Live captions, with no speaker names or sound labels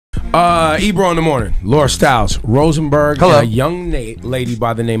Ebro in the morning. Laura Stiles, Rosenberg, Hello. and a young lady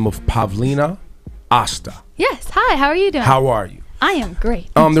by the name of Pavlina Osta. Yes. Hi. How are you doing? How are you? I am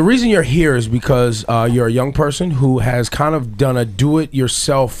great. The reason you're here is because you're a young person who has kind of done a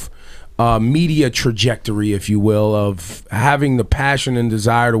do-it-yourself media trajectory, if you will, of having the passion and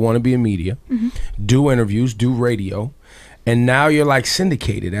desire to want to be in media, do interviews, do radio, and now you're like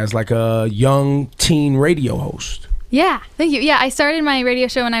syndicated as like a young teen radio host. Yeah. Thank you. Yeah. I started my radio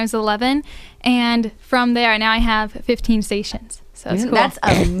show when I was 11, and from there now I have 15 stations. So it's cool. That's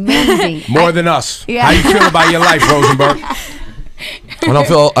amazing. More than us. Yeah. How you feel about your life, Rosenberg?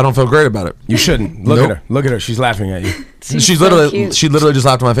 I don't feel great about it. You shouldn't. Look at her. Look at her. She's laughing at you. She so literally cute. just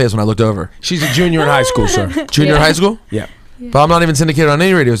laughed in my face when I looked over. She's a junior in high school, sir. Junior high school? Yeah. But I'm not even syndicated on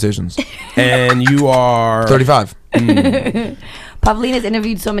any radio stations. And you are 35. Pavlina's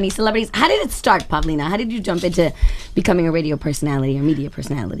interviewed so many celebrities. How did it start, Pavlina? How did you jump into becoming a radio personality or media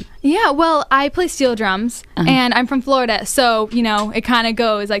personality? Yeah. Well, I play steel drums, and I'm from Florida, so you know it kind of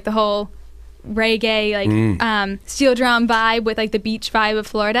goes like the whole reggae like steel drum vibe with like the beach vibe of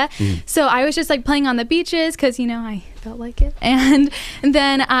Florida. So I was just like playing on the beaches because you know I felt like it, and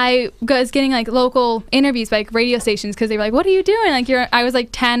then I was getting like local interviews by like radio stations because they were like, what are you doing, like I was like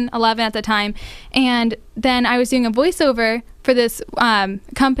 10 11 at the time, and then I was doing a voiceover for this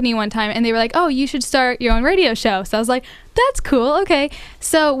company one time, and they were like, oh, you should start your own radio show. So I was like, that's cool, okay.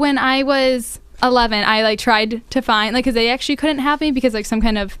 So when I was 11, I like tried to find like because they actually couldn't have me because like some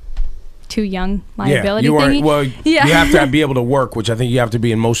kind of too young liability you weren't, thingy. well, you have to be able to work, which I think you have to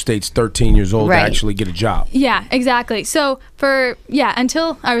be in most states 13 years old to actually get a job. Yeah, exactly. So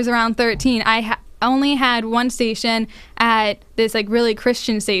until I was around 13, I only had one station at this like really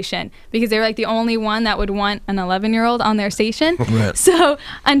Christian station because they were like the only one that would want an 11-year-old on their station. Right. So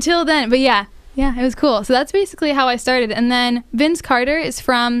until then, but yeah, it was cool. So that's basically how I started. And then Vince Carter is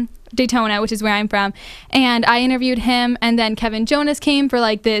from Daytona, which is where I'm from, and I interviewed him, and then Kevin Jonas came for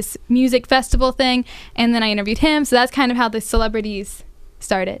like this music festival thing, and then I interviewed him. So that's kind of how the celebrities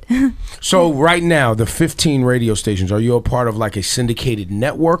started. So right now, the 15 radio stations, are you a part of like a syndicated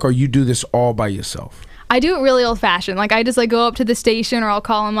network, or you do this all by yourself? I do it really old-fashioned. Like I just like go up to the station, or I'll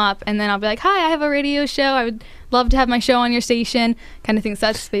call them up, and then I'll be like, hi, I have a radio show, I would love to have my show on your station, kind of thing. So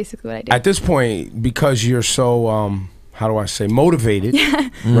that's basically what I do. At this point, because you're so how do I say, motivated,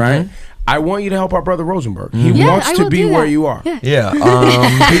 right? I want you to help our brother Rosenberg. He wants to be where you are. Yeah.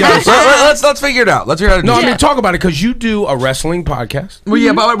 Let's figure it out. Let's figure it out. No, I mean, talk about it, because you do a wrestling podcast. Well,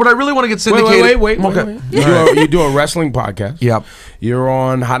 yeah, but I really want to get syndicated. Wait. You do a wrestling podcast. Yep. You're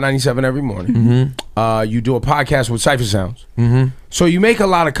on Hot 97 every morning. You do a podcast with Cypher Sounds. So you make a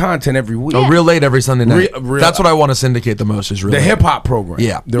lot of content every week. Oh, real late every Sunday night. Real, that's what I want to syndicate the most, is real the late. hip-hop program.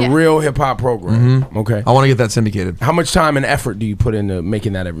 Yeah. The real hip-hop program. Okay. I want to get that syndicated. How much time and effort do you put into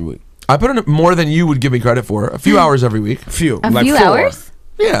making that every week? I put in more than you would give me credit for. A few hours every week. A few hours?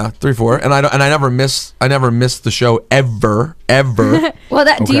 Yeah, 3-4, and I never miss the show ever.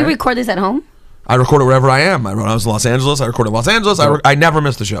 Well, do you record this at home? I record it wherever I am. When I was in Los Angeles, I recorded in Los Angeles. I never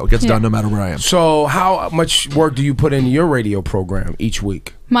miss the show. It gets done no matter where I am. So how much work do you put into your radio program each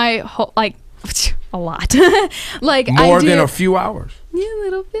week? My whole a lot. Like more than a few hours. Yeah, a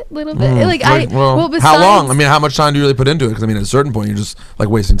little bit. Like besides, how long? I mean, how much time do you really put into it? Because I mean, at a certain point, you're just like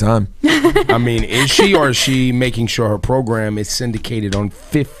wasting time. I mean, is she making sure her program is syndicated on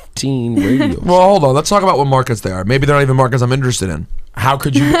 15 radios? Well, hold on. Let's talk about what markets they are. Maybe they're not even markets I'm interested in. How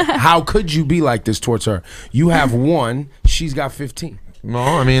could you be like this towards her? You have one, she's got 15. No,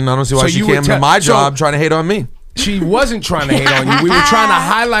 I mean, I don't see why she came to my job trying to hate on me. She wasn't trying to hate on you. We were trying to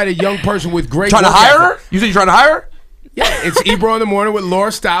highlight a young person with great Trying to hire her? You said you're trying to hire her? Yeah, it's Ebro in the morning with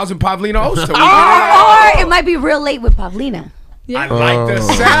Laura Stiles and Pavlina Osta. Or it might be real late with Pavlina. Yeah. I like the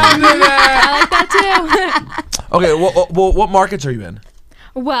sound of that. I like that too. Okay, well, what markets are you in?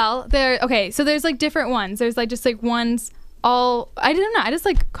 Well, so there's like different ones. There's like just like ones all, I don't know, I just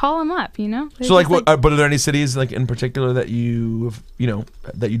like call them up, you know? So like what, but are there any cities like in particular that you have,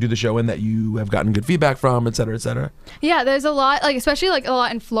 that you do the show in that you have gotten good feedback from, et cetera, et cetera? Yeah, there's a lot, like especially like a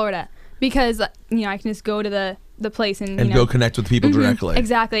lot in Florida, because I can just go to the place and go connect with people directly.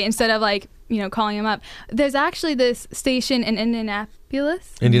 Exactly, instead of like calling them up. There's actually this station in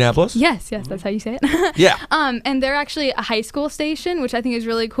Indianapolis. Indianapolis? Yes, that's how you say it. Yeah. And they're actually a high school station, which I think is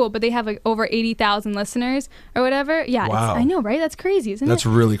really cool, but they have like over 80,000 listeners or whatever. Yeah, wow. I know, right? That's crazy, isn't it? That's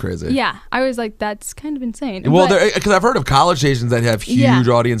really crazy. Yeah, I was like, that's kind of insane. Well, because I've heard of college stations that have huge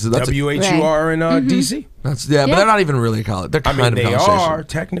audiences. That's WHUR in D.C. But they're not even really a college. They're kind of a college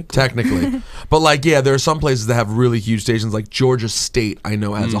station. Technically. But like, there are some places that have really huge stations. Like Georgia State, I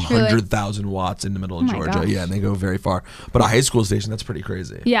know has 100,000 watts in the middle of my Georgia. gosh. Yeah, and they go very far. But a high school station, that's pretty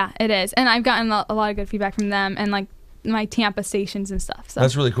crazy. Yeah, it is. And I've gotten a lot of good feedback from them and like my Tampa stations and stuff. So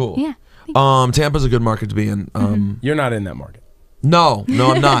That's really cool. yeah. Tampa's a good market to be in. You're not in that market. No,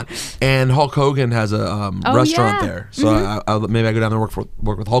 I'm not. And Hulk Hogan has a restaurant yeah. there, so maybe I go down there and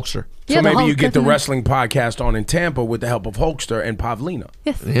work with Hulkster. So Yeah, the maybe you Hulk, get the definitely. wrestling podcast on in Tampa with the help of Hulkster and Pavlina.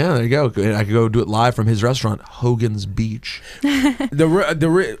 Yes. Yeah, there you go. I could go do it live from his restaurant, Hogan's Beach.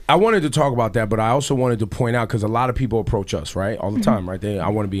 I wanted to talk about that, but I also wanted to point out because a lot of people approach us, right, all the time, right? I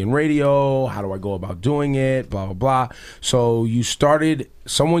want to be in radio. How do I go about doing it? Blah blah blah. So you started.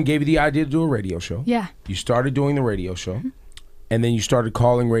 Someone gave you the idea to do a radio show. Yeah. You started doing the radio show, and then you started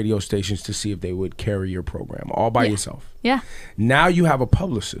calling radio stations to see if they would carry your program all by yourself. Yeah. Now you have a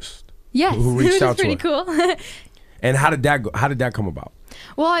publicist. Yes. Who reached Which out is to pretty her. cool. And how did that go? How did that come about?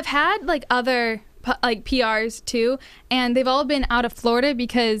 Well, I've had like other like PRs too, and they've all been out of Florida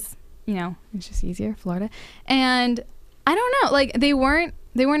because it's just easier, Florida. And I don't know, like they weren't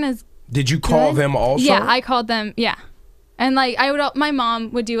as. Did you call good. them also? Yeah, I called them. Yeah, and like my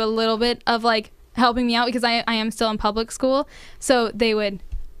mom would do a little bit of like helping me out because I am still in public school, so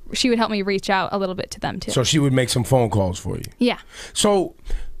she would help me reach out a little bit to them too. So she would make some phone calls for you. Yeah. So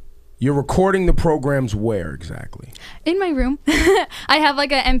you're recording the programs where exactly? In my room. I have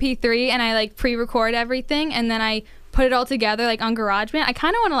like an MP3 and I like pre-record everything and then I put it all together like on GarageBand. I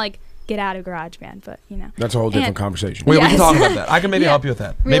kind of want to like get out of GarageBand, but That's a whole different And- conversation. Wait, we can Yes. talk about that. I can maybe Yeah. help you with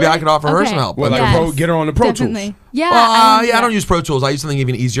that. Maybe Really? I could offer her Okay. some help. Well, like Yes. get her on the Pro Definitely. Tools. Yeah. I don't use Pro Tools. I use something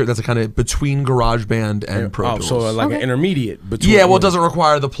even easier. That's a kind of between GarageBand and Pro Tools. So like an Okay. intermediate between. Yeah, well, it doesn't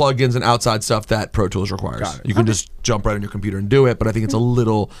require the plugins and outside stuff that Pro Tools requires. Got it. You can just jump right on your computer and do it, but I think it's a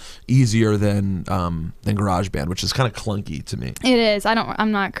little easier than GarageBand, which is kind of clunky to me. It is.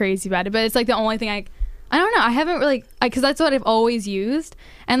 I'm not crazy about it, but it's like the only thing I don't know. I haven't really, because that's what I've always used.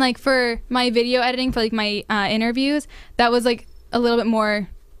 And like for my video editing, for like my interviews, that was like a little bit more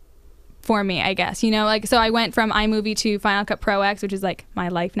for me, I guess. Like so I went from iMovie to Final Cut Pro X, which is like my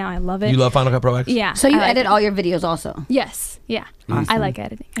life now. I love it. You love Final Cut Pro X? Yeah. So you I like edit it. all your videos also? Yes. Yeah. I like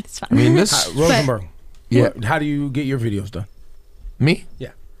editing. It's fun. I mean, this. Rosenberg. Yeah. How do you get your videos done? Me? Yeah.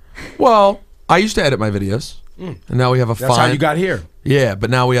 Well, I used to edit my videos, and now we have a That's how fine. you got here. Yeah, but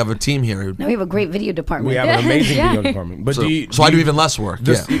now we have a team here. Now we have a great video department. We have an amazing Yeah. video department. But So, do you, so I do even less work.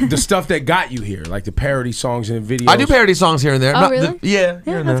 Yeah. the stuff that got you here, like the parody songs and videos. I do parody songs here and there. Oh, Not really? yeah,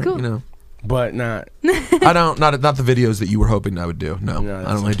 here and that's there. cool. but not. I don't not the videos that you were hoping I would do. No, No, I that's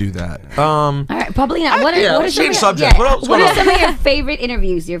don't really do that. All right, Pavlina, what are let's some change of subject. What else- what what are else? some of your favorite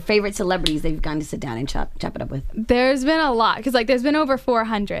interviews, your favorite celebrities that you've gone to sit down and chop it up with? There's been a lot because like there's been over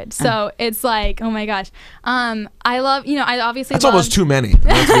 400, so it's like oh my gosh. I love I obviously That's love, almost too many.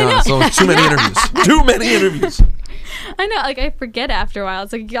 Let's be honest. Almost too many interviews. Too many interviews. I know, like I forget after a while.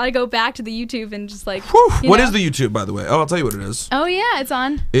 It's like you gotta go back to the YouTube and just like. Whew. you What know? is the YouTube, by the way? Oh, I'll tell you what it is. Oh yeah, it's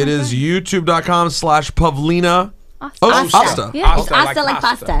on. It is youtube.com/Pavlina Osta. Osta. Yeah. It's Asta like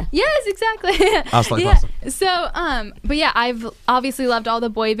pasta. Yes, exactly. Asta like yeah. pasta. So, but yeah, I've obviously loved all the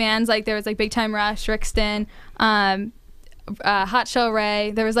boy bands. Like there was like Big Time Rush, Rixton, Hot Shell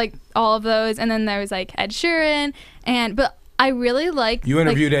Ray. There was like all of those, and then there was like Ed Sheeran, but I really like. You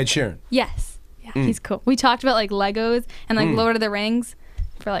interviewed Ed Sheeran. Yes. Yeah, he's cool. We talked about like Legos and like Lord of the Rings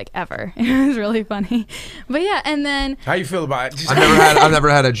for like ever. It was really funny. But yeah, and then How you feel about it? I've never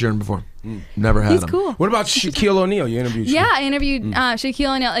had Ed Sheeran before. Never had he's him. cool. What about Shaquille O'Neal? You interviewed. Yeah, I interviewed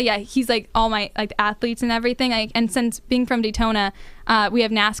Shaquille O'Neal. Yeah, he's like all my like athletes and everything. And since being from Daytona, we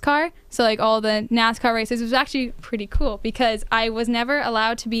have NASCAR. So like all the NASCAR races, it was actually pretty cool because I was never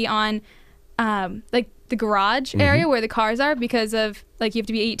allowed to be on like the garage area where the cars are because of like you have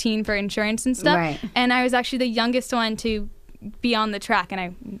to be 18 for insurance and stuff. Right. And I was actually the youngest one to be on the track, and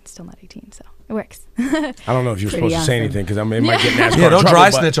I'm still not 18, so it works. I don't know if you're Pretty supposed to say awesome. anything because I mean, it might get NASCAR. Yeah, don't trouble, dry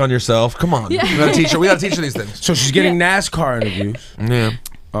but- snitch on yourself. Come on. Yeah. We gotta teach her. We gotta teach her these things. So she's getting NASCAR interviews. Yeah.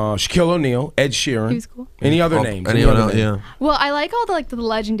 Shaquille O'Neal, Ed Sheeran. He was cool. Any other names? Anyone Any else? other Yeah. names? Well, I like all the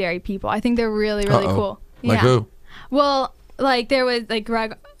legendary people. I think they're really Uh-oh. cool. Like yeah. who? Well, like there was like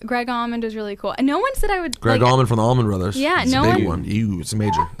Greg Almond was really cool. And no one said I would. Greg like, Allman from the Allman Brothers. Yeah, it's no a big one- one. It's a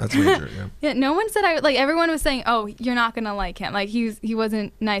major. That's major. Yeah. Yeah, no one said I would. Like everyone was saying, "Oh, you're not gonna like him. Like he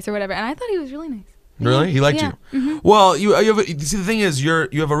wasn't nice or whatever." And I thought he was really nice. Really? He liked Yeah. you. Well, you see the thing is you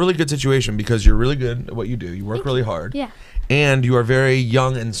have a really good situation because you're really good at what you do. You work really hard. Yeah. and you are very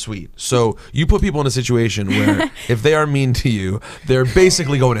young and sweet. So you put people in a situation where if they are mean to you, they're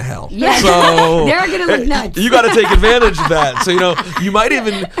basically going to hell. Yeah. So They're gonna look nuts. you got to take advantage of that. So you might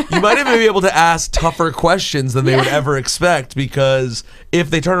even be able to ask tougher questions than they would ever expect, because if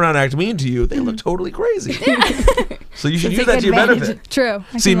they turn around and act mean to you, they look totally crazy. So you should use take that to your advantage. benefit. True.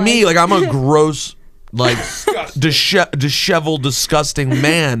 I See can me, like- like I'm a gross, like disheveled, disgusting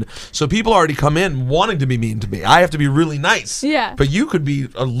man. So people already come in wanting to be mean to me. I have to be really nice. Yeah. But you could be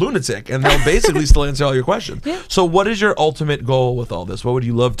a lunatic, and they'll basically still answer all your questions. Yeah. So what is your ultimate goal with all this? What would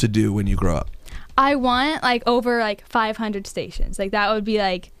you love to do when you grow up? I want like over like 500 stations. Like that would be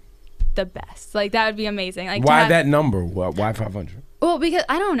like the best. Like that would be amazing. Like Why that number? Why 500? Well, because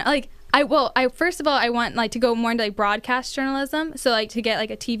I don't know. Like I first of all I want like to go more into like broadcast journalism. So like to get like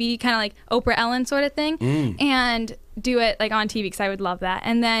a TV kind of like Oprah Ellen sort of thing, and do it like on TV, because I would love that.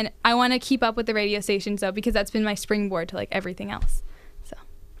 And then I want to keep up with the radio stations though, because that's been my springboard to like everything else. So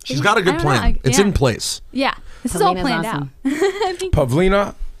She's got a good I don't know, plan. It's in place. Yeah, this is all Pavlina's planned awesome. out. Thank you.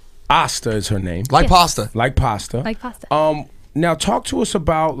 Pavlina Osta is her name. Like Yes. pasta. Like pasta. Like pasta. Now talk to us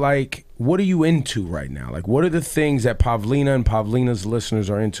about like, what are you into right now? Like, what are the things that Pavlina and Pavlina's listeners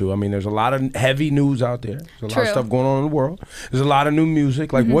are into? I mean, there's a lot of heavy news out there. There's a lot of True. stuff going on in the world. There's a lot of new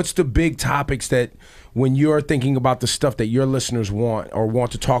music. Like, what's the big topics that when you're thinking about the stuff that your listeners want or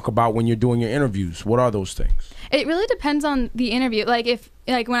want to talk about when you're doing your interviews? What are those things? It really depends on the interview. Like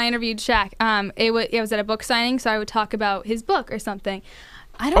when I interviewed Shaq, it was at a book signing, so I would talk about his book or something.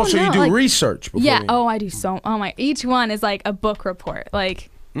 I don't know. Oh, so you do like, research before Yeah. you- Oh, I do each one is like a book report. Like,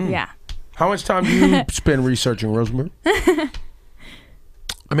 yeah. How much time do you spend researching, Rosemary? I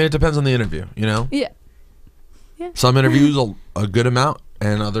mean, it depends on the interview, you know? Yeah. Some interviews a good amount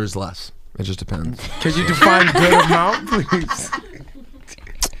and others less. It just depends. Can you define good amount, please?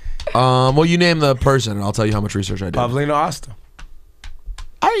 Well, you name the person and I'll tell you how much research I did. Pavlina Osta.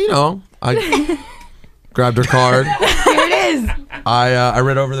 I grabbed her card. Here it is. I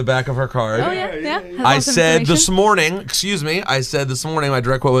read over the back of her card. Oh yeah. Yeah. Has I lots of said information. this morning, excuse me, I said this morning, my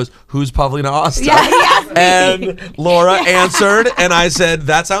direct quote was, "Who's Pavlina Osta?" Yeah, he asked me. And Laura answered, and I said,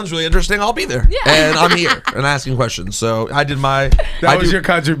 "That sounds really interesting. I'll be there." And I'm here and asking questions. So I did my. That was your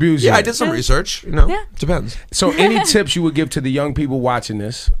contribution. Yeah, I did some research. You know, Yeah. depends. So any tips you would give to the young people watching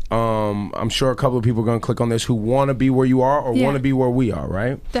this? I'm sure a couple of people are going to click on this who want to be where you are or Yeah. want to be where we are,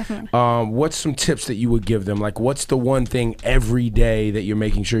 right? Definitely. What's some tips that you would give them? Like, what's the one thing every day that you're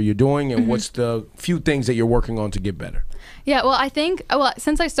making sure you're doing, and what's the few things that you're working on to get better? Yeah, well, I think,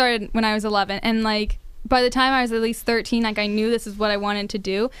 since I started when I was 11, and like by the time I was at least 13, like I knew this is what I wanted to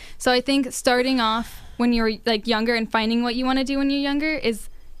do. So I think starting off when you're like younger and finding what you want to do when you're younger is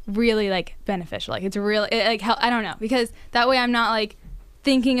really like beneficial. Like it's really I don't know, because that way I'm not like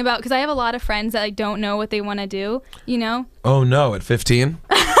thinking about, because I have a lot of friends that like don't know what they want to do, you know? Oh no, at 15?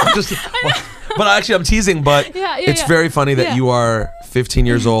 But actually, I'm teasing, but Yeah, it's very funny that Yeah. you are 15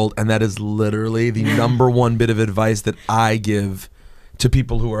 years old, and that is literally the number one bit of advice that I give to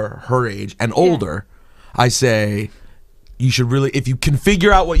people who are her age and older. I say, you should really, if you can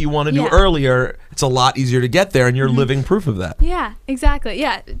figure out what you want to do Yeah. earlier, it's a lot easier to get there, and you're living proof of that. Yeah, exactly.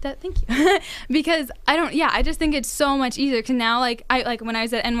 Yeah, thank you. Because I just think it's so much easier, because now like when I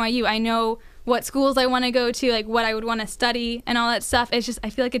was at NYU, I know what schools I want to go to, like what I would want to study and all that stuff. It's just, I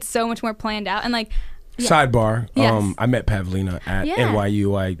feel like it's so much more planned out, and like Sidebar, Yes. I met Pavlina at Yeah.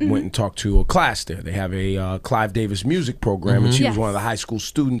 NYU. I went and talked to a class there. They have a Clive Davis music program, and she was Yes. one of the high school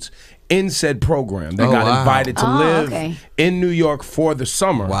students in said program. They Oh, got wow. invited to Oh, live okay. in New York for the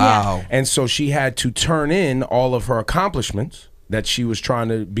summer. Wow. And so she had to turn in all of her accomplishments that she was trying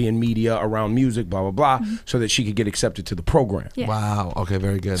to be in media around music, blah, blah, blah, so that she could get accepted to the program. Yeah. Wow. Okay,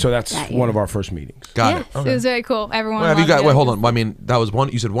 very good. So that's Got you. one of our first meetings. Got yes, it. Okay. it was very cool. Everyone. Well, have you loved got? it. Wait, hold on. I mean, that was one.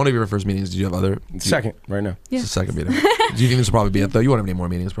 You said one of your first meetings. Did you have other? Second, right now. Yeah. It's the second meeting. Do you think this will probably be it though? You won't have any more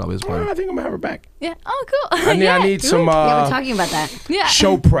meetings, probably. This Well, probably. I think I'm going to have her back. Yeah. Oh, cool. I need some Yeah, we're talking about that. Yeah.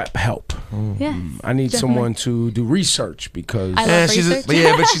 show prep help. Yes. I need Definitely. someone to do research because I love Eh, research.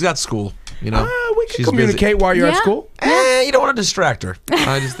 but she's got school. You know, we can She's communicate while you're at Yeah. school. You don't want to distract her.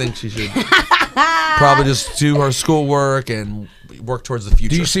 I just think she should probably just do her schoolwork and work towards the future.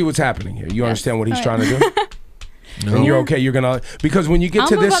 Do you see what's happening here? You understand what he's trying to do? No. And you're okay. You're gonna, because when you get I'll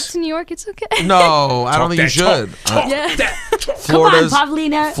to move up this, to New York. It's okay. No, I don't think you should. Yeah. Florida's Come on,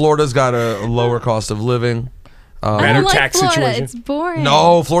 Pavlina. Florida's got a lower cost of living. I better don't like tax Florida. situation. It's boring.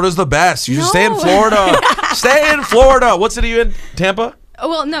 No, Florida's the best. You should stay in No. Florida. Stay in Florida. What city are you in? Tampa?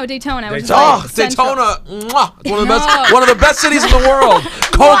 Well, no, Daytona. Which is Oh, like central. Daytona! Mwah. It's one of the best cities in the world.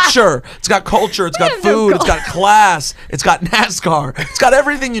 Culture. It's got culture. It's got food. It's got class. It's got NASCAR. It's got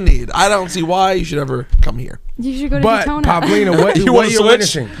everything you need. I don't see why you should ever come here. You should go to But Daytona. Pavlina, what You what want to you're switch?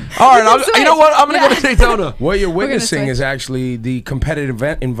 witnessing? All right, switch. you know what? I'm gonna go Yeah. to Daytona. What you're gonna witnessing switch. is actually the competitive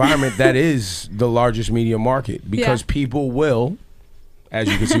environment that is the largest media market, because Yeah. people will, as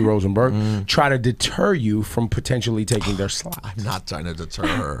you can see, Rosenberg, try to deter you from potentially taking their slot. I'm not trying to deter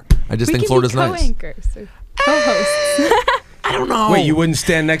her. I just we think can Florida's be nice. co-anchors or co-hosts. I don't know. Wait, you wouldn't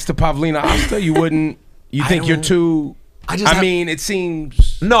stand next to Pavlina Osta? You wouldn't? You think you're don't- too? I mean, it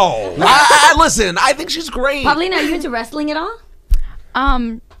seems. No. Listen, I think she's great. Pavlina, are you into wrestling at all?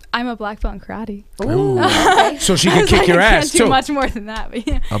 I'm a black belt in karate. Ooh. Okay. So she can kick your I ass can't do too. much more than that, but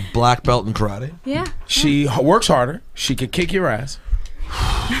yeah. A black belt in karate. Yeah. She works harder. She could kick your ass.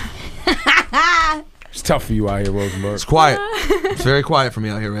 It's tough for you out here, Rosenberg. It's quiet. It's very quiet for me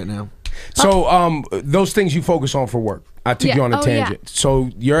out here right now. So, those things you focus on for work. I took Yeah. you on a Oh, yeah. tangent. So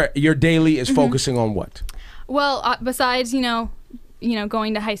your daily is focusing on what? Well, besides going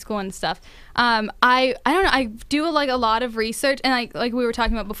to high school and stuff, I don't know. I do like a lot of research, and like we were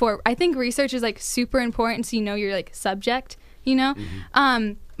talking about before. I think research is like super important, so you know your like subject.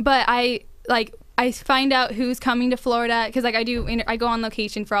 But I find out who's coming to Florida, because like I go on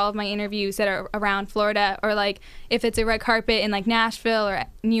location for all of my interviews that are around Florida, or like if it's a red carpet in like Nashville or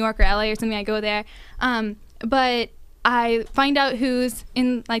New York or LA or something, I go there. But I find out who's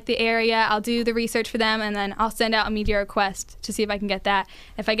in like the area. I'll do the research for them, and then I'll send out a media request to see if I can get that.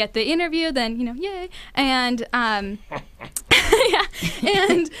 If I get the interview, then yay. And yeah,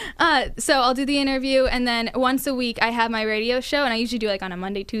 and so I'll do the interview, and then once a week I have my radio show, and I usually do like on a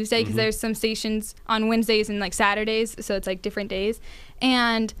Monday, Tuesday, because there's some stations on Wednesdays and like Saturdays, so it's like different days.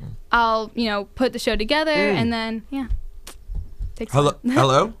 And I'll put the show together, and then takes Hello? time.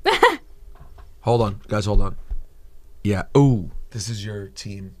 Hello? Hold on. Guys, hold on. Yeah. Ooh, this is your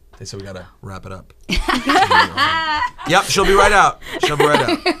team. They said we gotta wrap it up. Yep, she'll be right out. She'll be right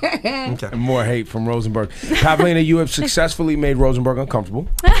out. Okay. More hate from Rosenberg. Pavlina, you have successfully made Rosenberg uncomfortable.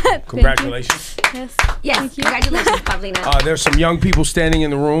 Thank Congratulations. you. Yes. Yes, Thank you. congratulations, Pavlina. There's some young people standing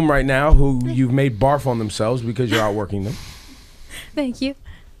in the room right now who you've made barf on themselves because you're outworking them. Thank you.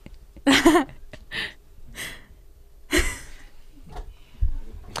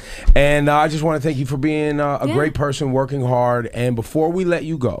 And I just want to thank you for being a great person, working hard. And before we let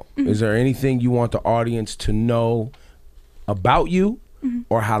you go, is there anything you want the audience to know about you,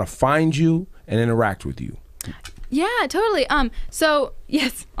 or how to find you and interact with you? Yeah, totally. So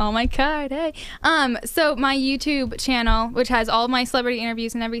yes, oh my God, hey. So my YouTube channel, which has all my celebrity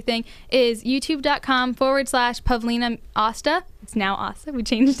interviews and everything, is youtube.com/Pavlina Osta. It's now Osta. We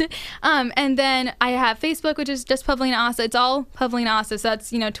changed it. And then I have Facebook, which is just Pavlina Osta. It's all Pavlina Osta. So that's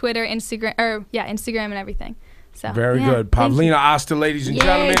Twitter, Instagram, Instagram and everything. So Very yeah, good. thank you. Pavlina Osta, ladies and Yay,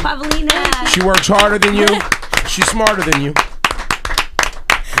 gentlemen. Pavlina. She works harder than you. She's smarter than you.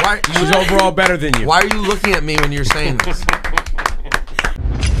 Why? She's overall better than you. Why are you looking at me when you're saying this?